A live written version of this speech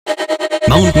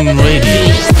Mountain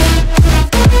Radio.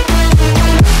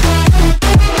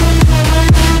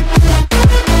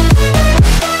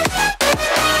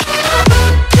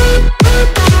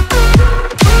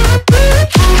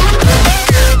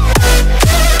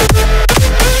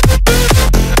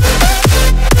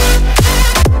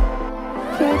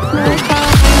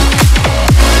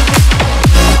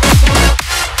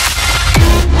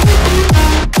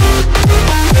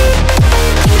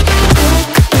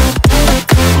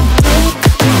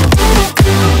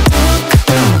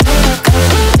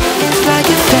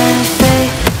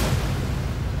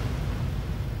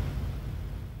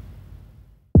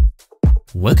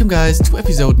 Welcome guys to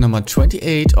episode number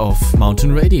 28 of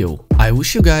Mountain Radio. I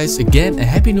wish you guys again a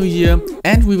happy new year,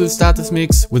 and we will start this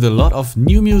mix with a lot of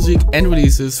new music and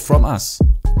releases from us.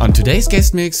 On today's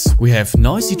guest mix we have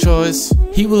Noisy Choice.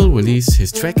 He will release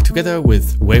his track together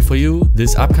with Wait For You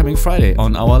this upcoming Friday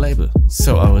on our label.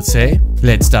 So I would say,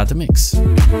 let's start the mix.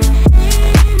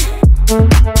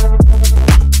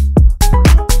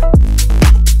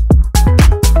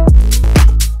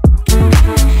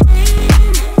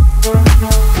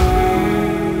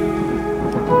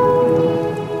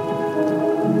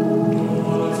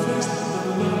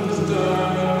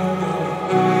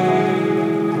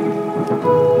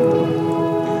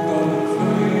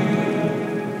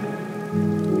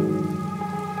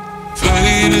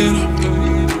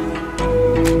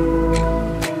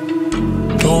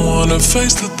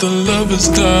 Face that the love has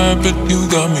died, but you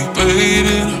got me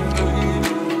fading.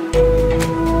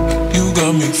 You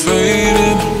got me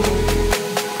fading.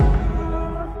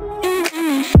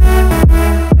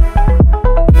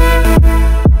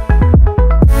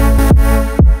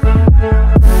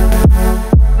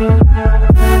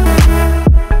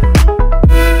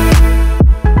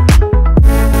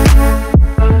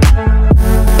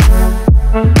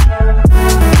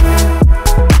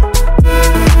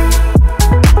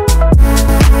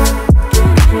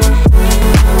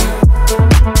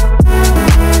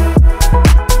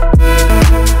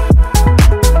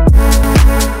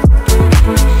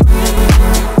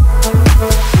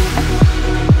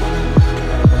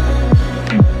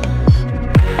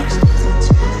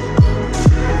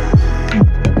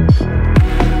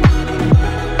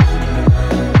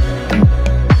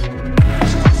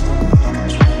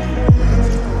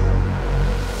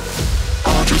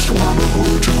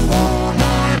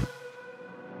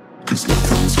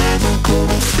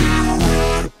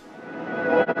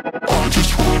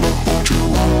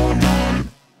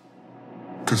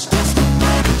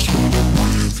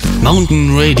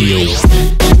 Mountain Radio.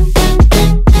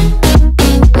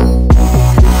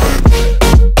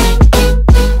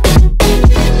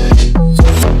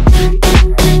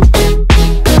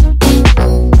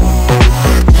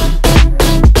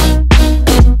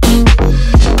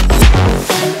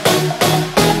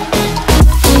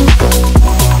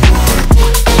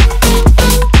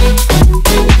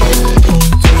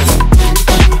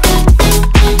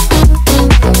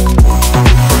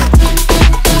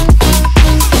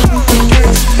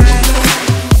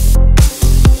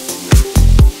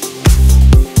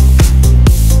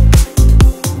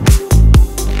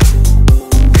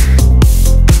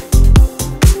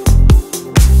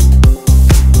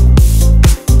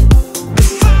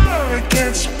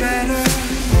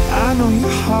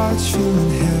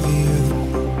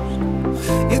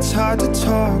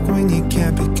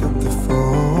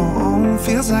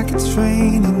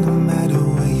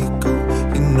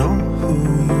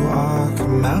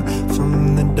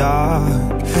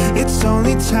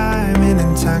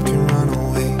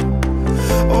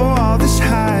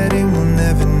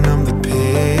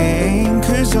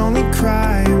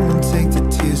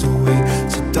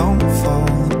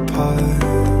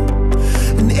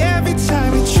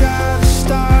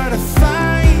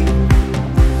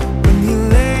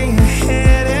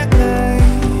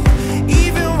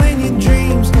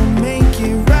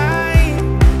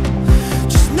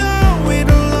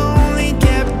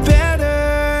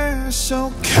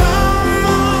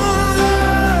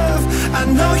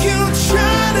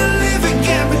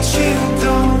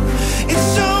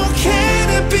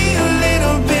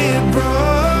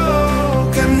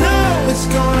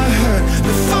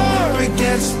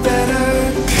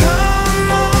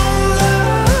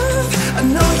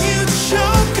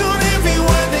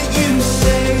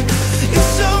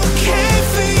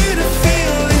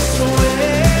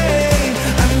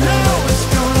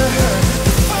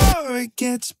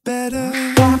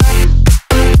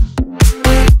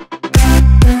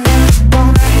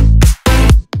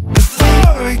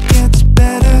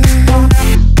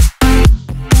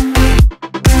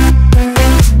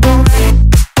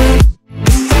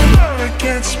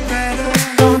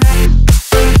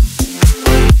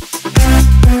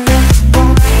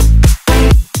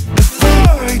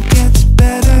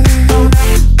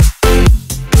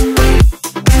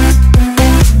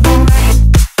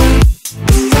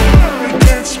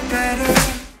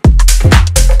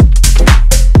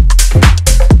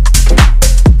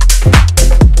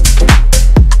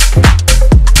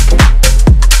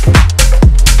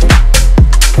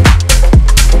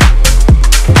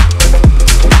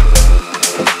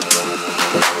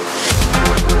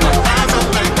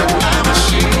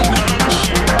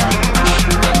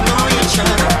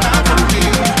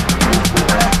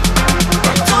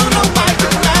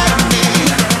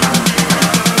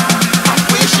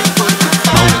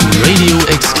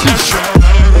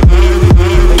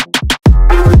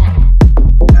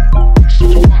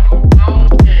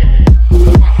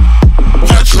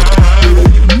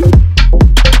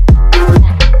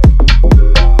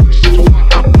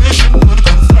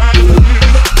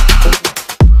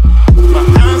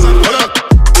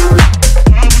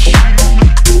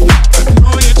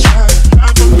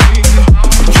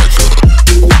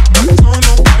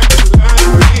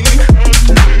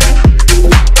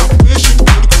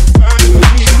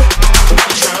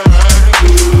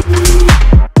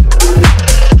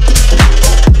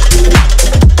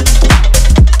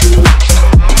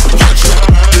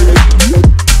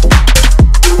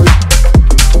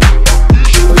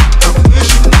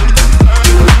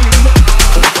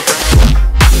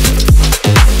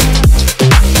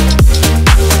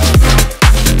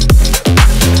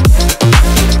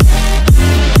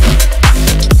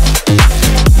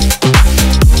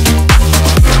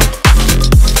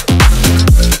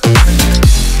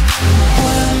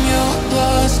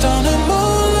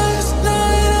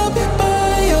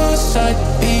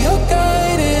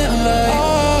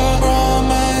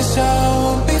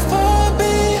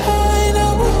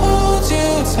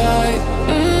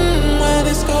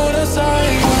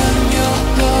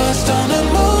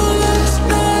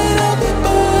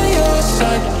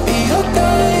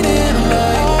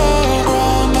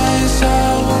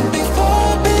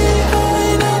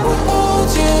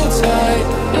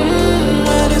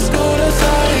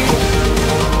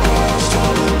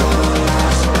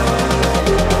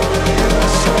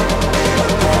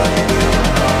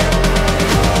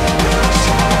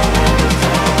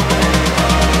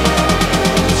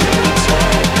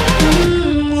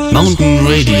 Mountain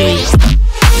Radio.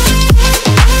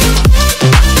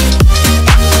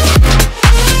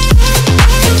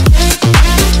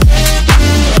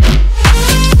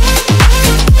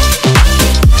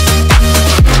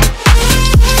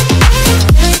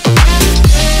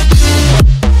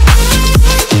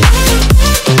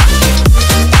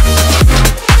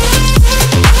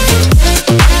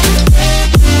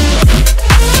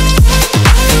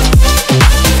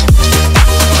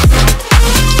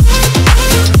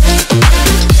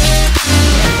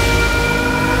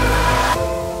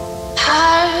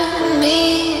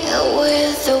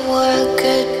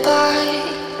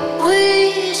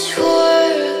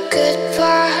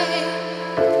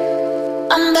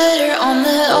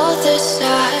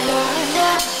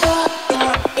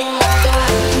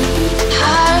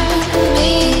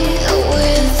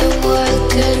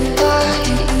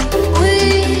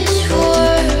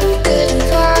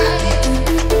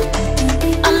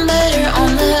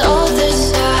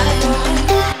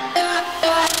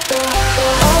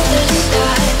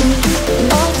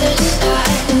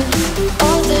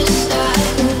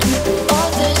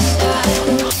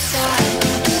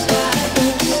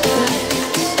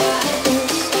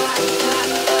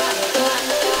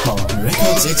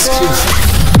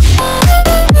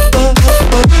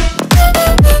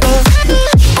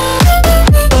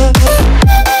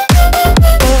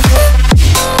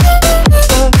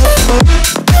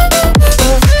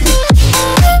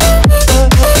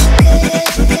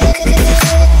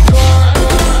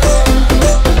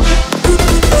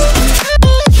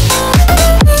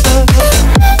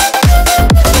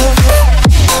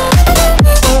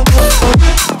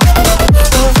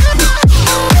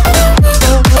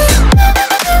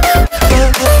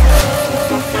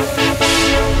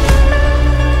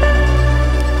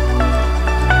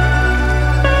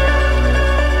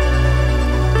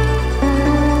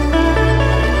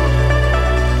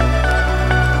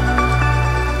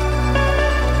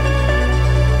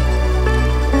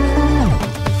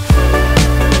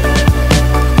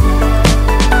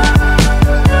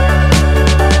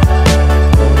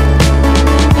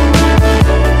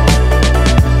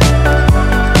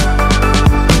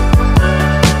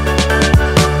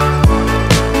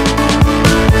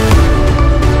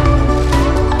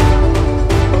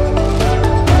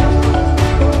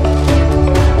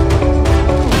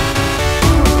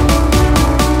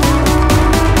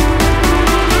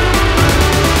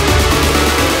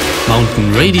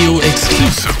 Radio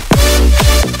exclusive.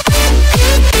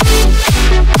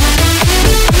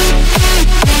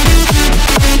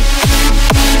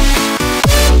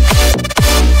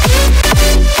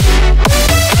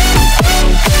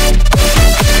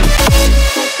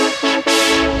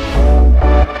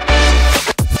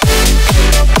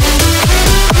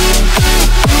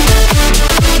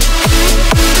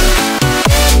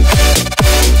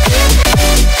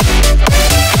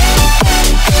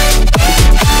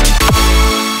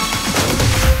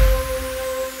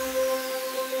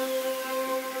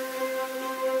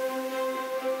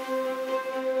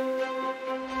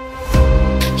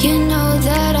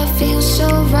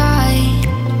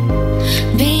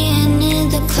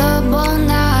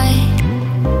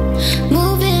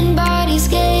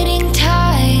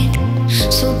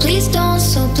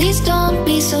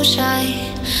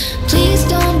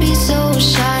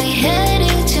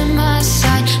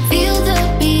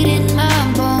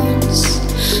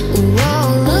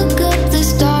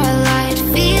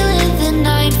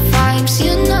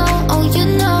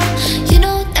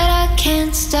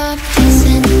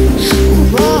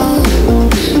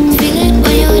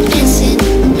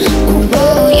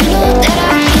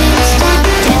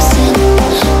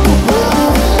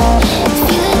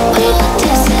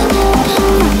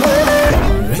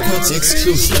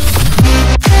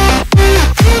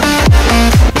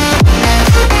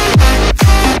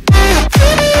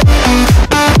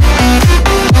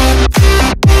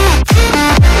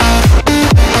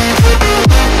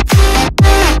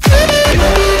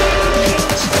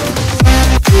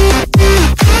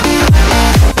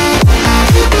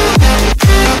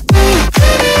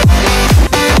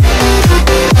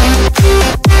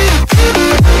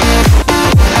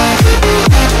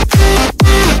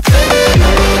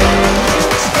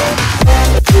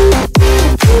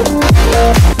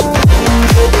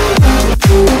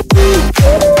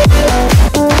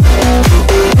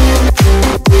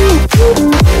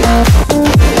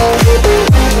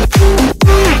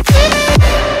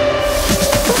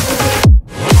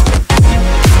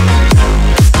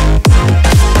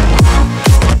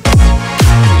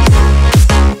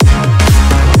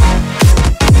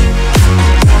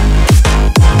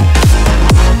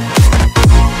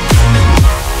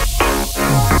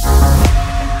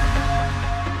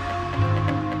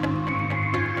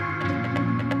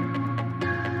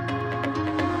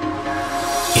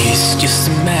 It's just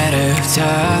a matter of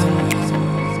time.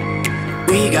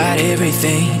 We got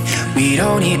everything, we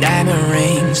don't need diamond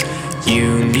rings.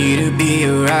 You need to be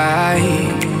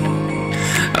right.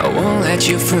 I won't let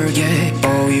you forget,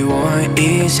 all we want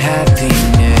is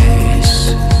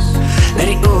happiness. Let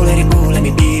it go, let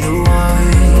me be the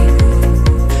one.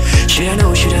 Should I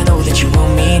know that you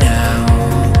want me now?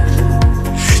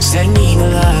 Said I need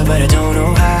love, but I don't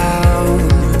know how.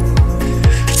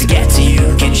 To get to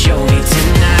you, can you show me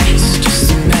tonight? It's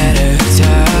just a matter of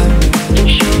time.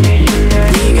 We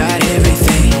got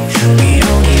everything, we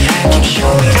don't need that. Can you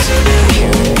show me tonight? You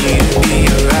need to be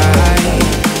right.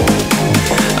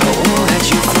 I won't let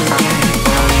you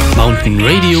forget. Mountain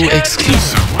Radio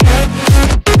exclusive.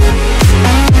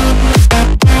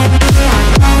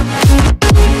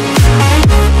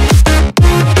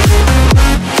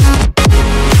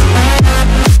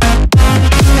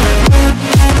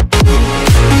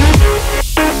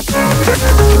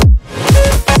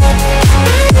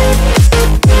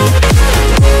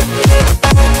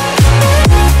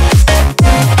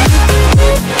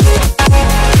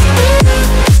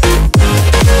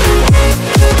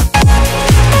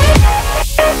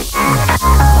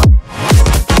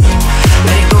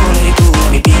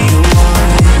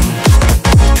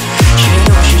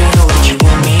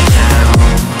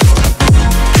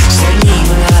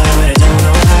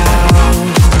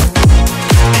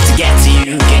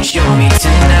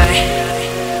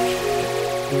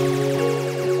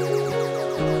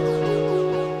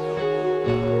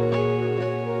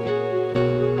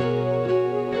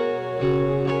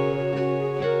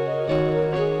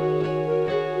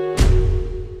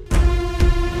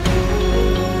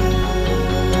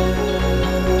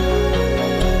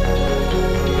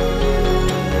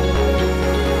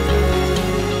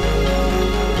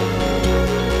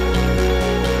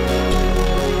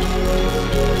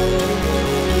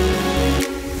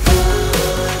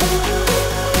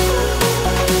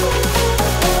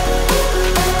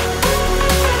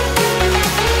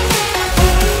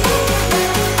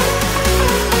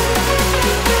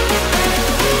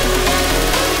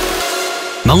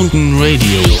 Mountain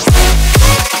Radio.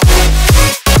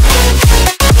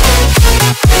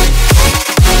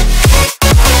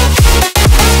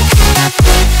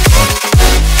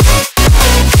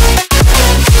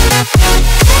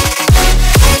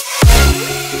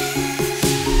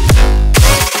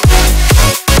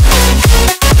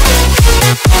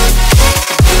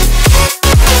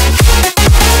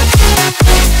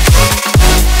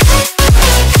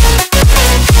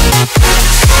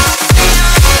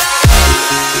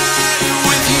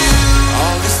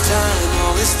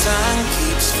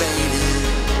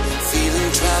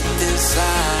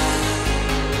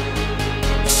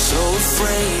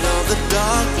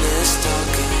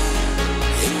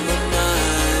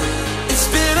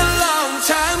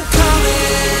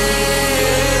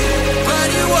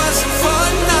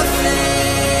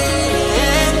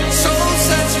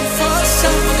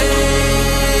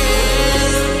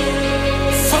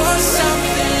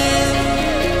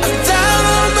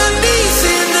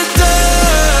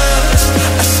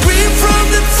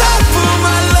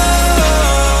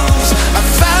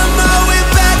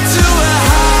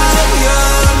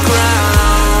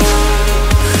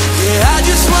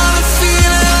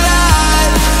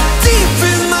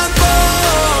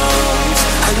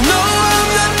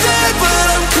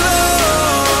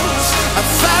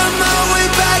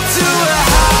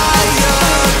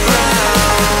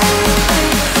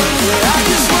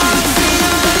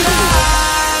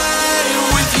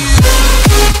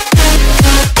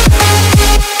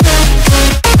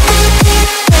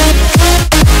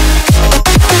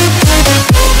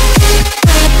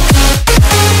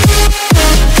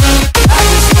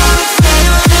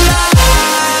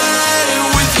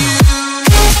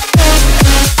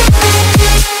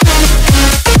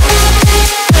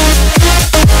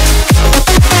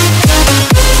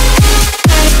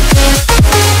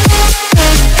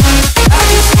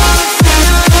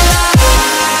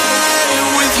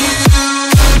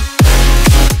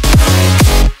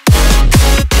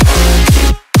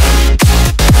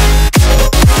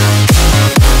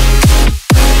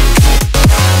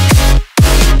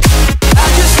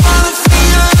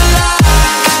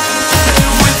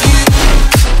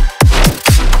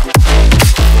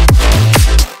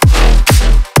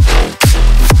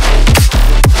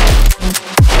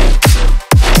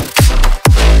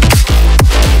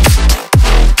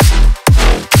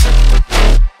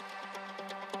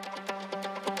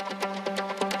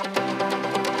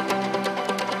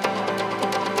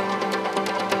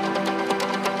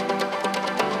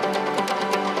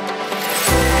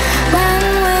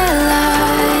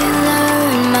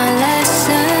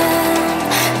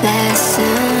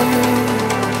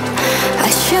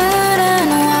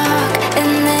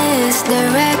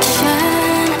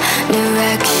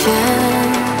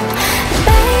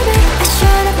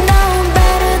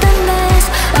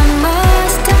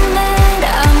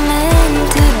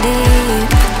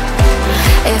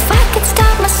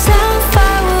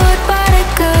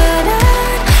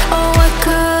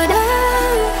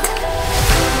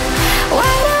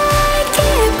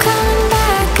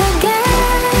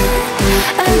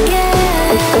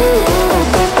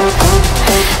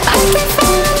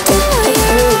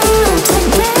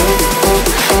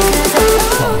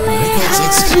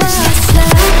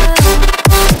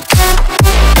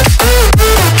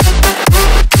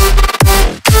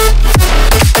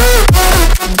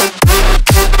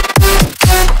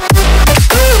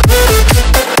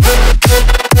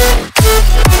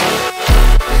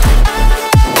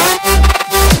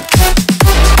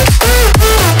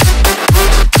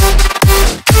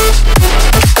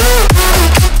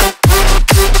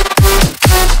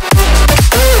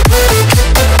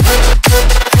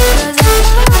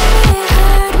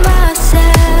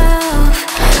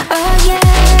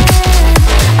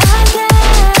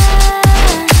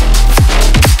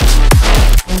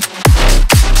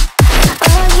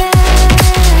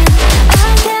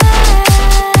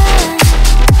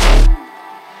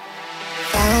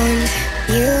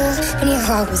 when your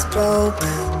heart was broke.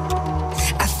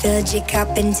 I filled your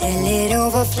cup until it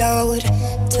overflowed.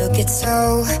 Took it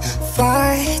so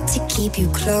far to keep you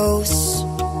close.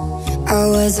 I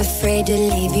was afraid to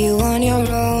leave you on your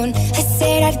own. I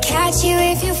said I'd catch you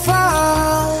if you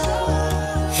fall,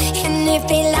 and if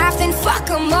they laugh then fuck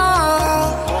them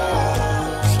all.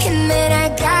 And then I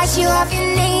got you off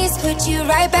your knees, put you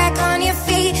right back on your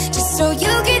feet, just so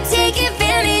you could take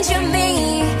advantage of me.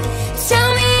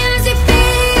 Tell me how's it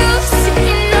feel,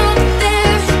 sitting up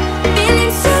there,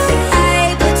 feeling so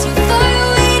high, but too far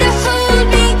away to hold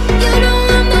me. You know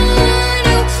I'm the one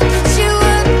who put you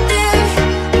up there,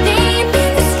 name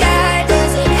in the sky.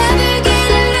 Does it ever get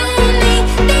lonely,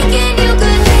 thinking you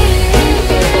could live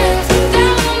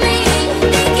without me,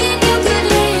 thinking you could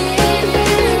live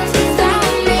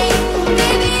without me.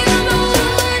 Baby, I'm the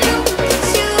one who put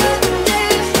you up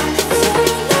there, so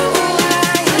I know why.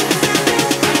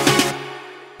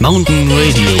 Mountain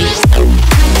Radio.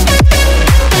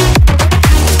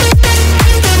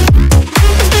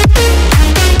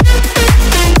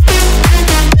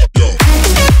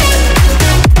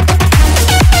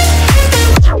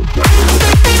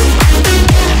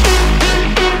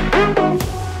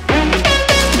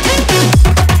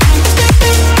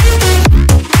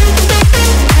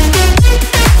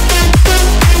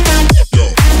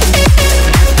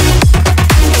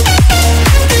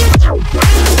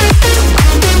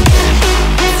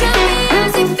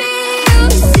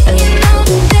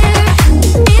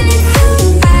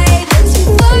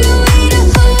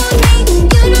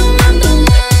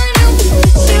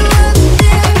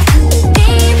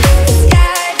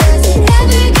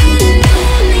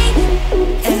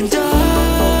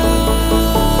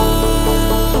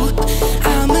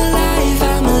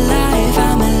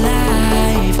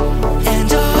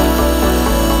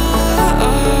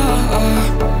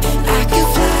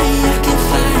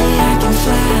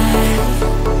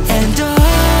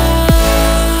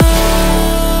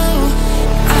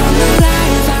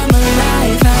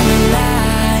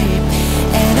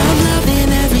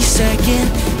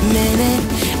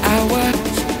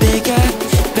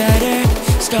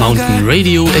 Mountain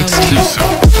Radio exclusive.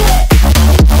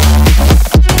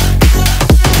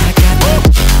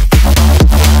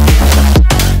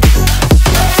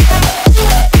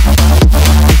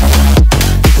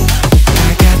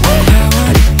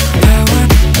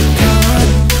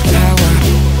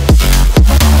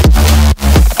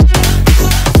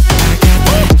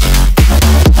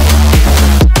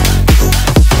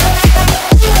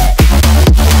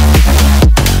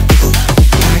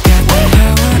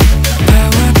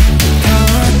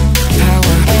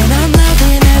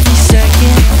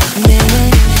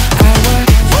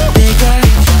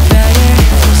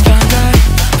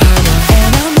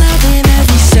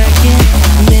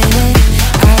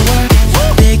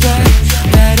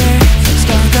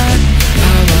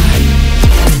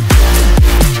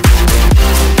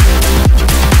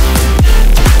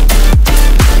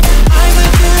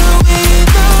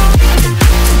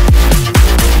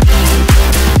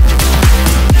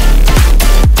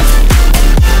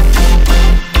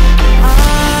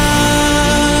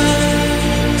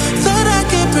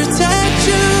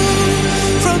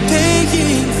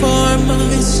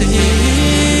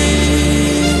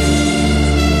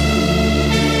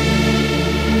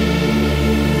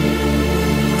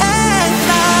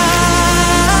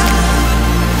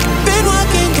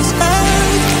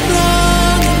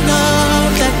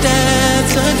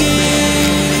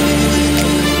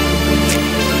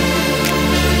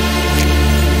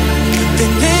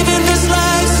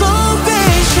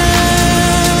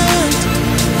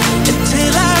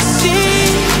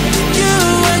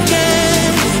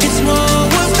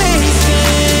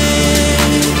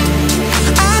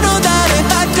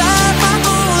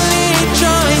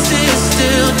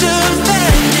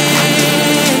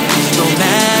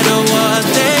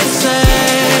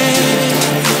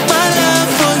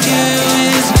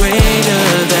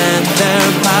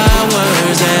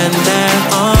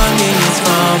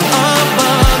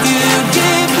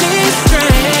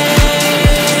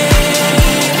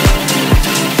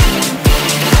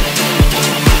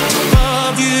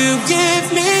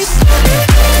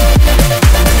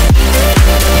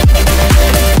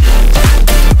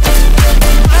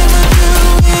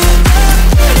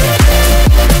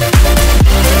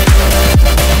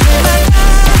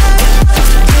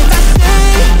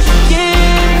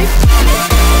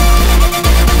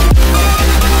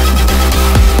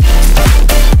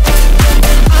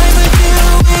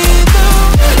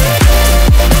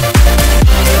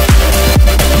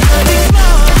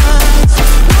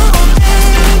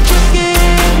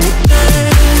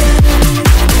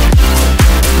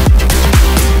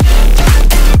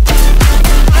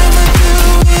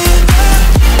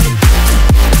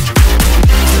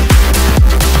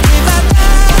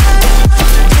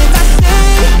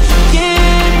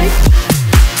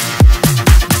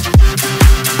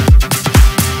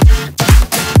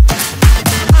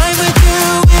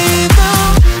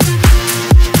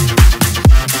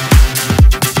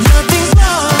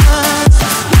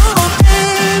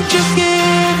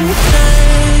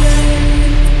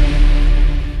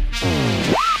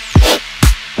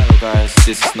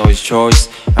 this is Noise Choice.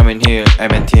 I'm in here,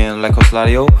 MNTN, Lekos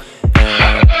Radio.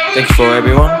 Thank you for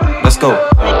everyone. Let's go.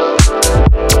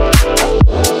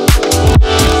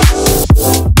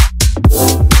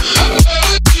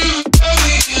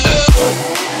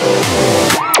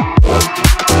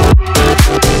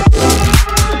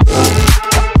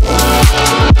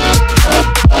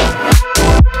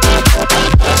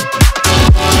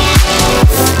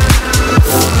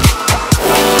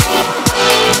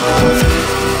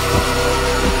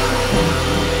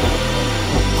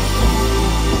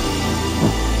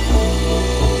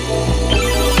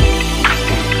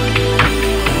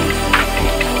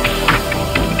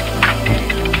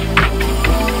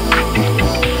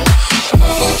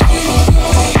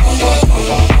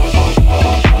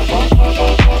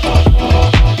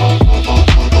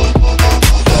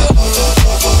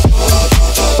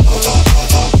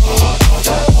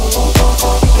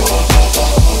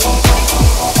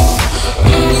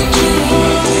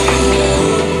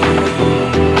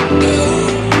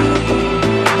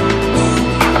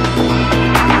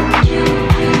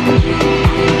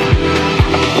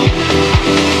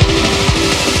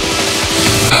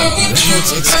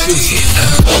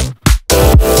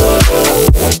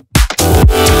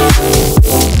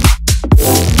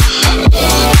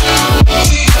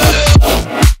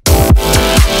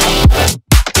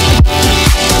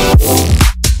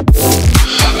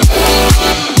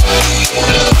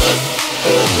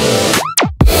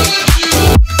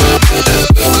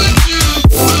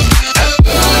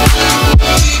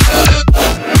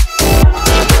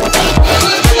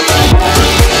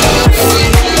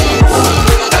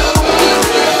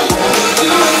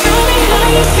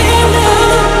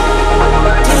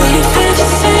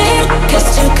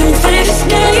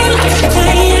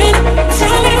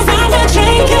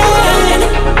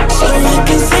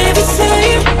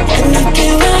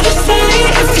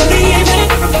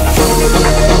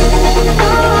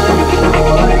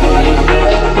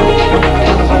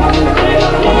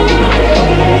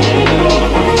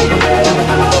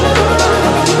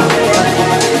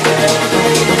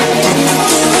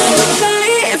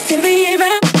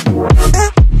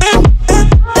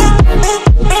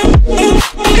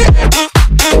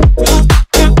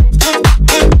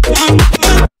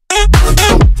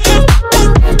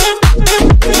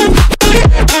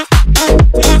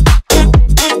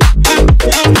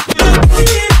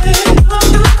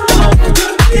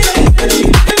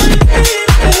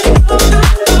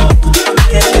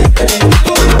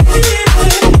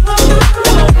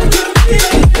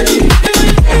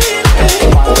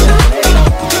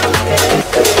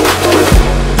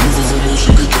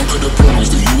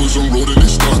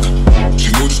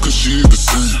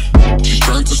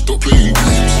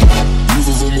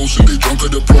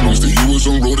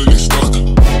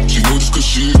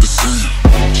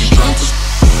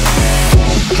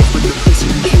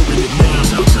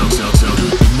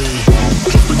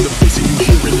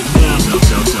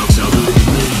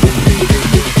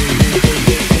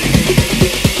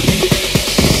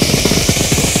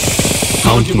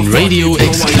 Radio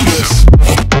exclusive.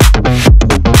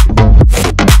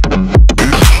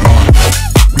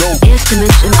 Erste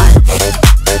Mensch im All.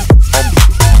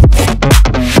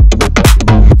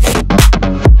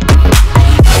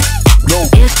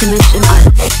 Erste Mensch im All. Erste Mensch im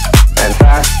All.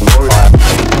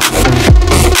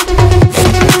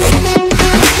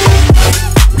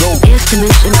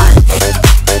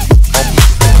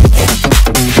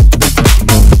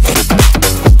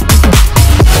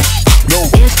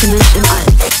 Erste Mensch im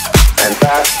All.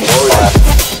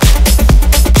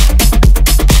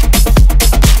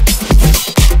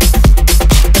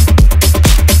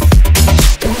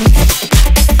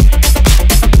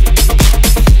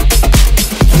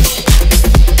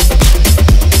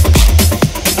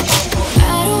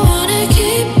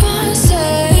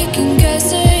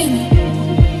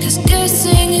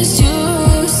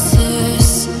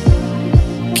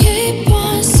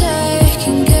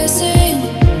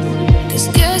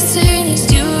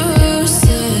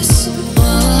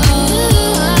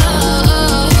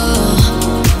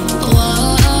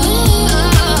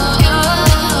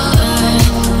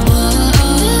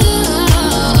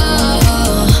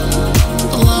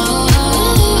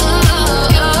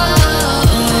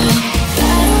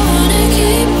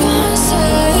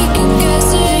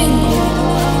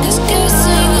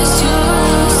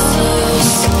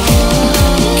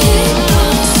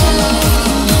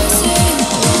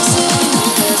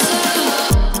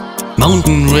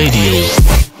 Mountain Radio.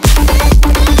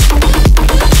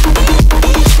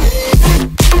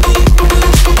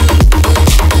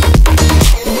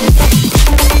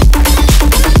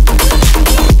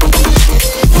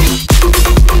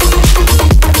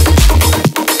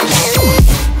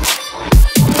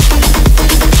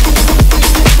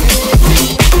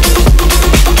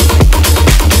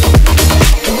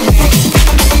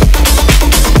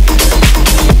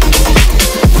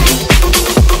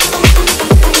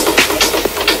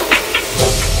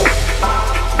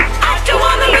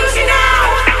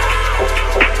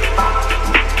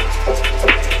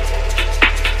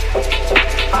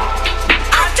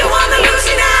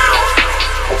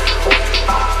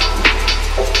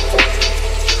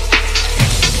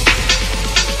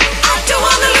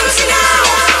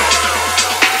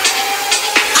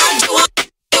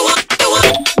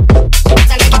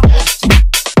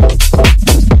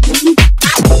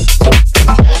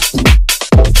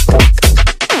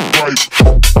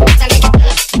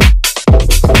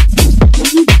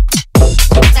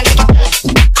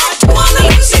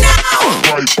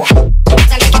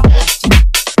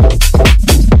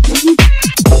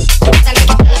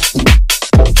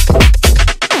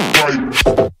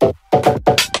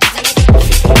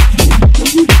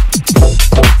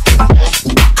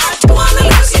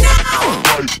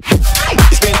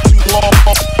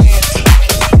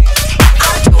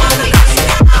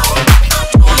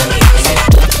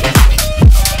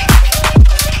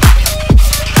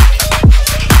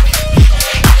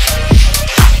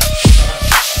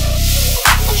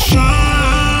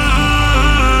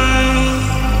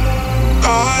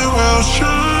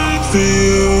 for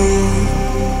you.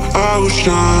 I will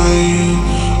shine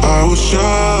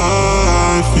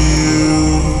for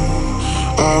you.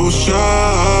 I will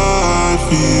shine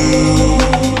for you.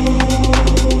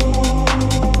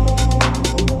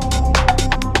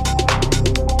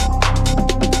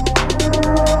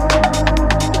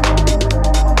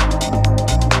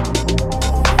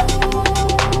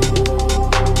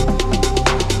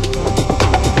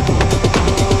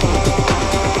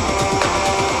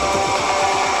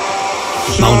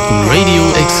 Mountain Radio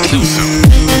exclusive.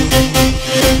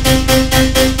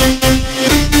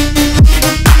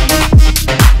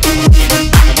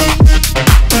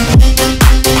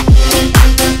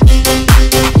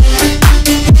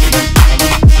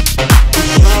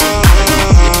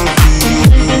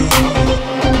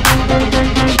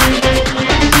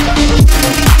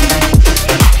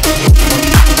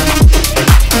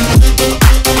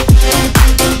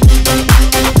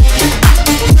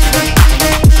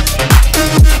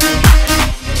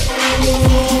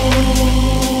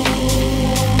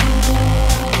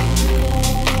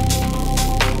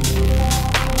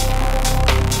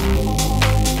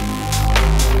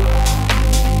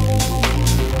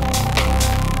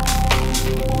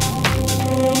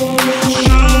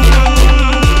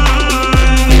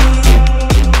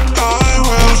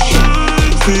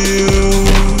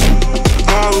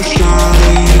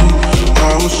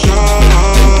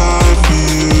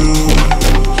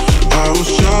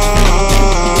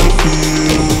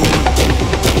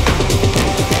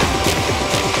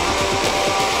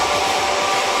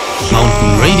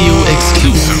 Mountain Radio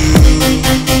exclusive.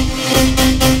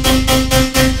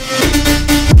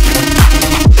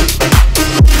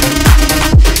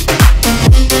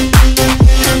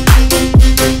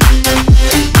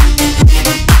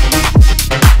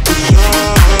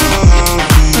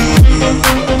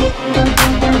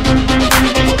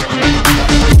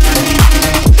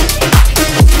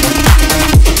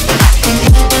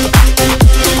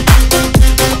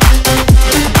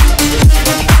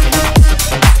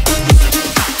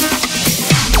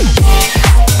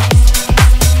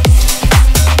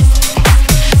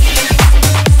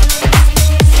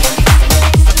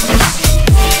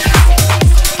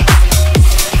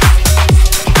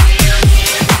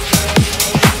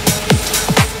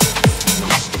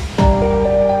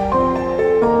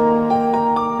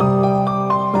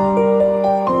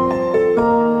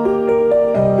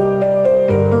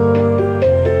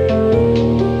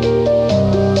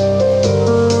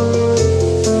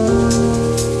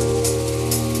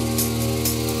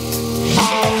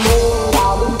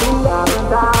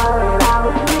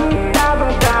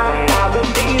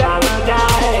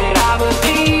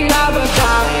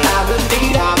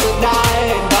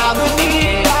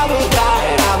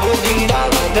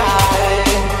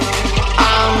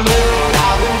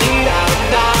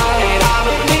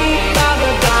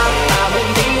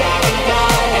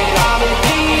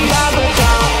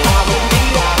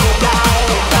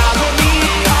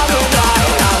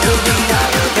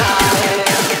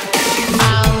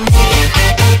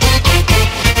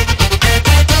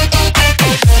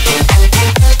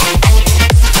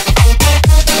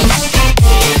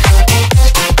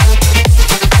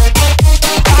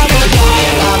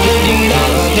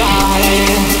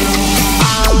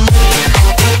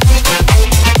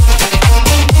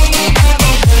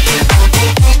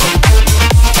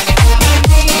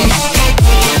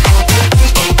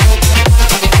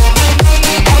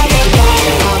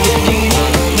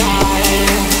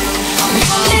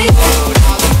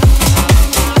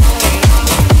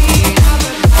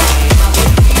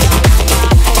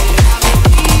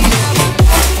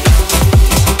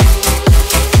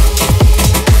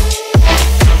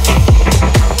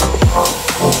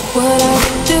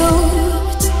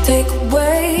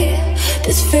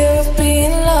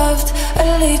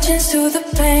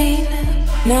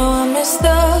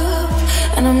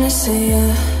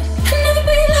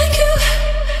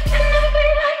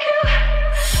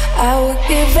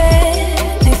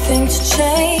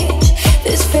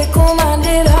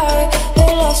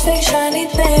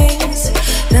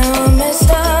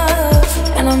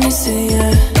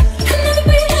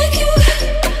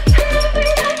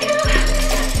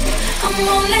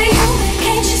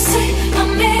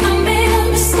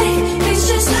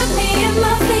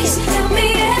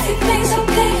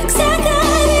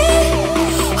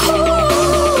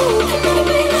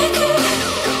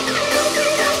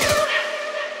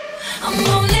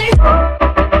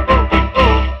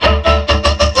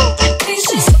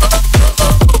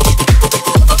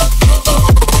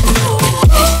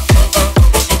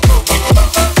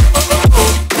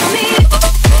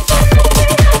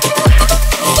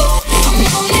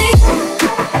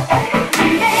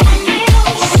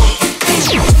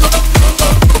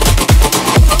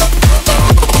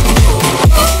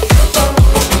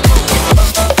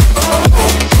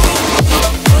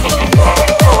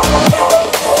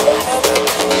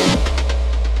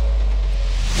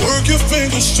 work your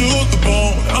fingers to the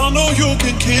bone. I know you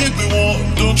can keep it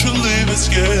warm. Don't you leave it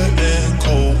getting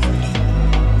cold.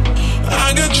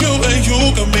 I got you and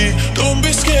you got me. Don't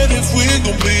be scared if we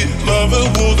gon' be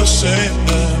loving for the same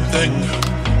damn thing.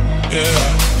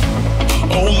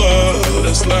 Yeah. Oh love,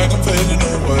 it's like I'm fading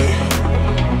away.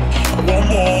 One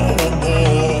more, one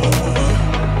more.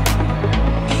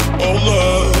 Oh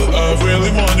love, I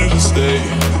really want you to stay.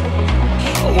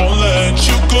 I won't let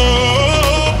you go.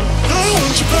 I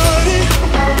want your body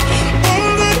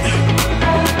all night,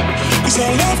 'cause I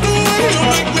love the way you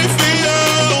make me feel.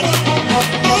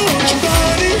 I want your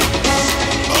body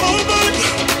all night.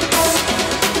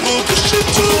 We'll push it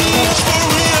to the edge for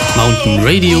real. Mountain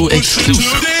Radio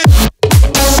exclusive.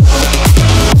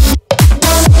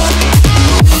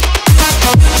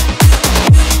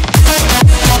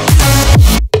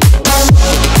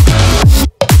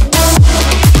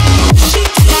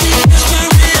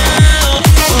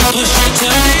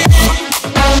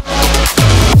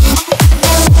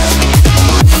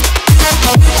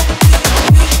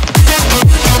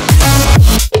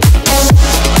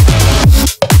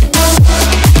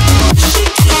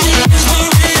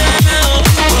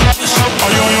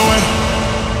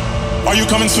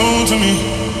 To me,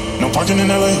 no parking in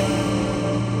LA,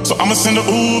 so I'ma send an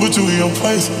Uber to your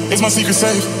place. It's my secret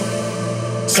safe,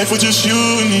 safe with just you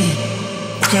and me.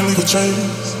 I can't leave a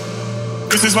trace.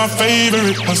 This is my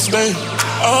favorite mistake.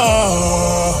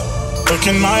 Oh, look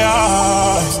in my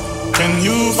eyes. Can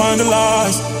you find the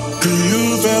lies? Do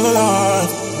you feel alive?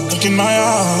 Look in my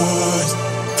eyes.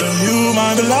 Do you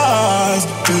mind the lies?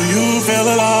 Do you feel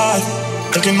alive?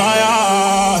 Look in my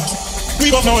eyes. We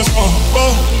both know it's wrong,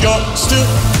 but you're still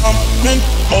coming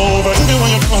over. Even when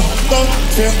you're gone, love,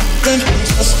 feeling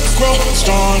just grow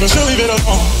stronger. She'll leave it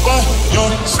alone, but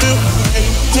you're still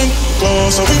getting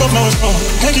close. So we both know it's wrong,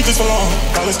 can't keep this for long.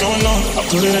 All that's going on, I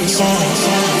put it in the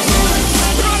song.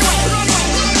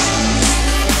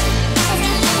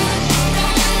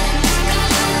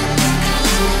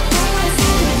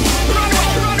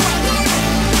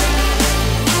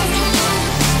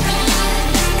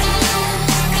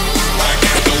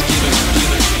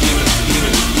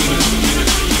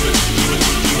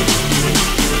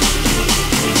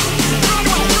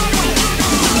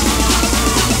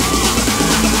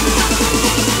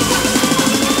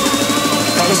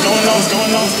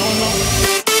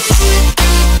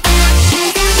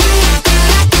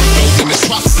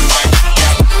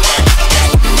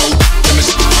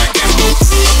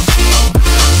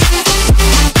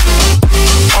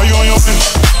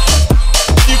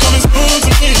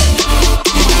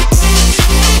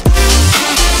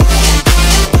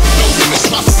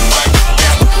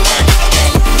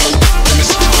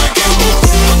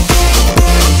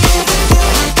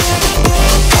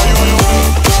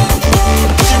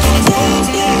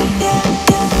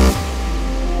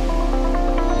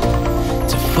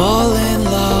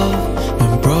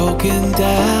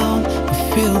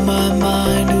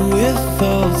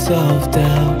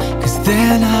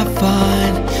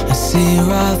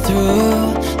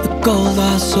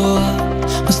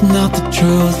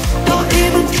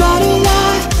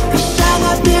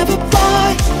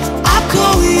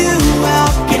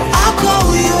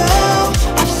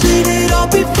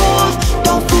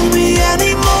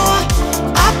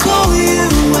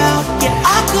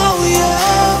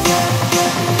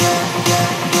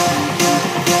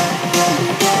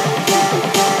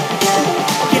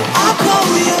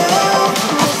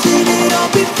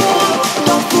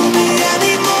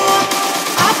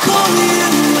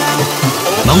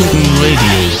 Mountain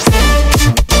Radio.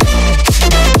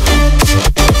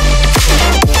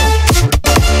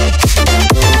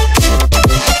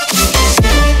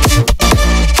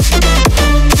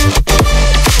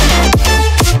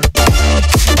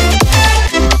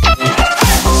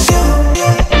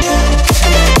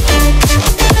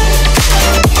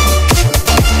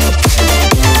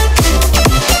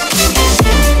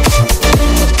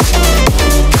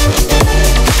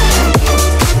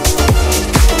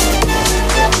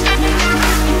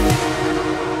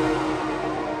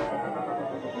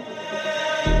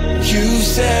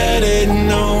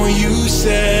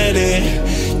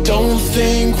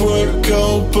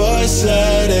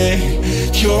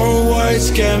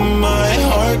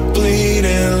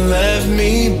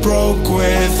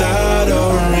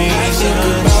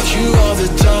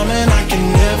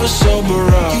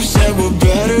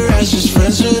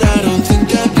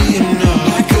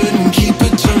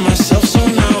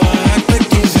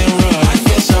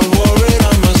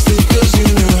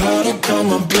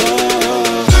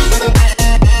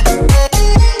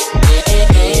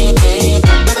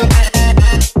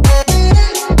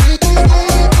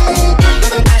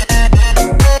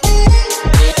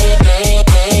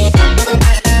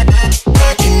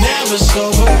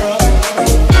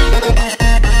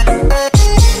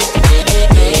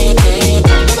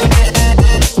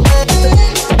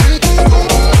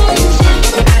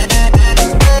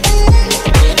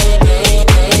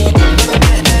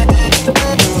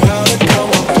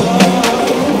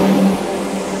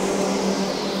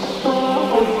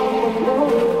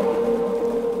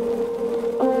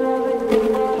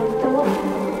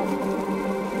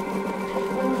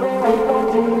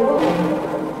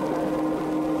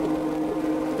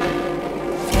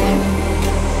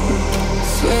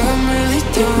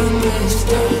 this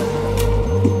time.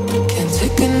 Can't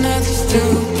take another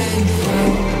stupid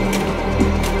fall.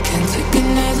 Can't take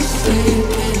another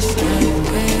sleepless night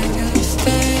where you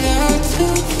stay out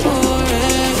till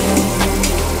forever.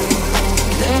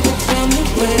 Never tell me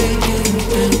where you've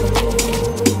been,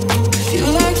 'cause you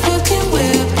like fucking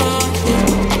with my head.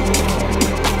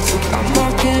 So I'm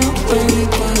walking away,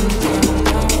 but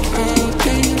I'll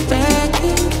be back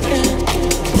again.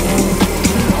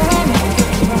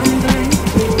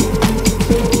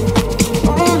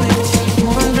 Only just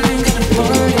wondering, gonna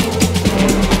party.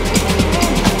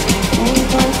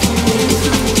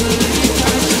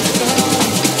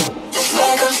 It's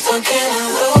like I'm stuck in a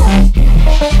loop.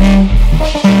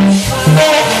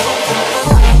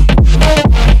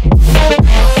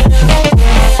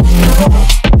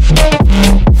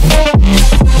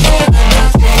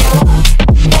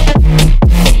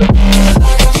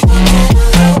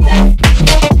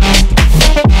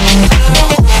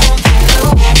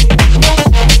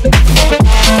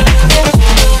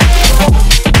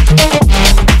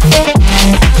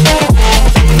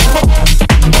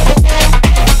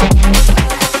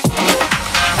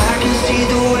 I can see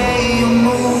the way you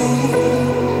move,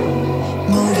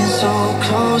 moving so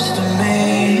close to me.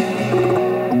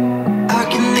 I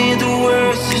can hear the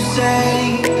words you say,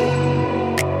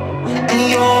 and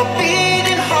you're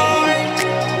beating hard.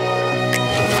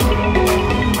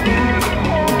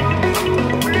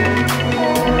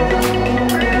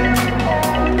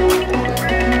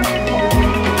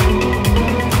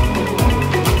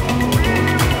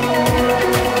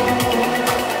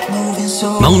 Moving so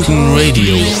Mountain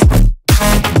Radio.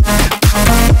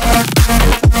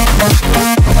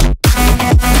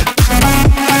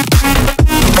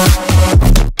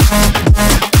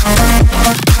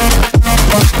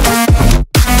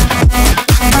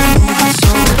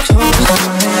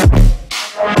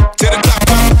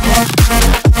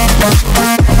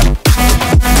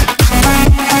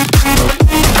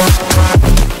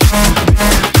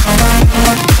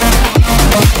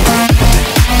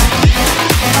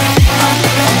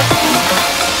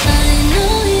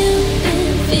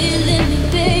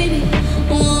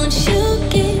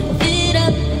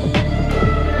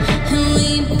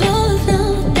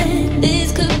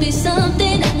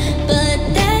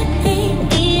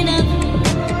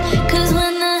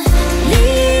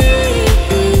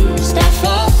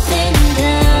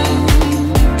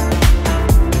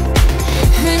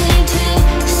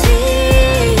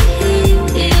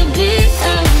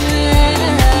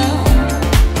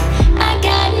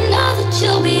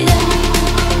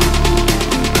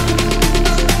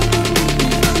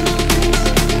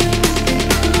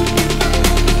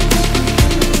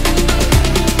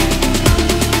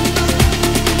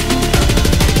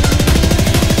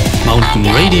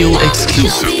 Radio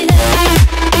exclusive.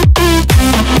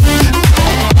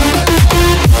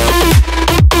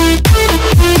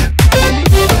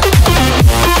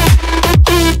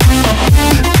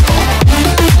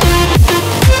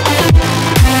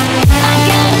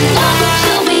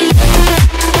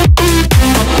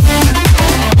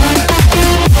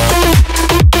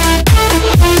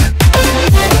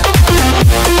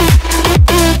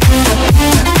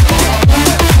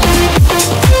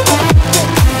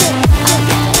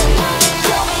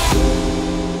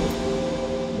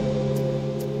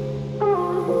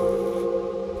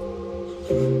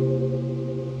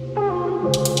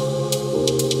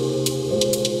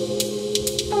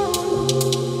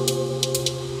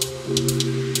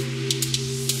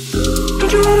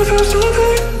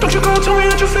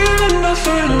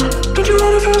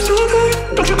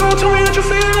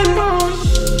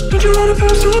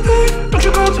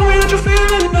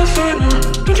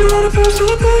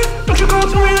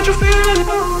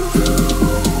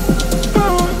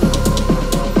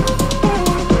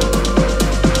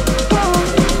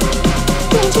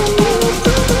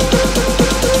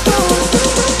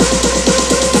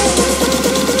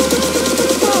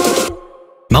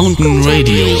 Mountain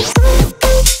Radio.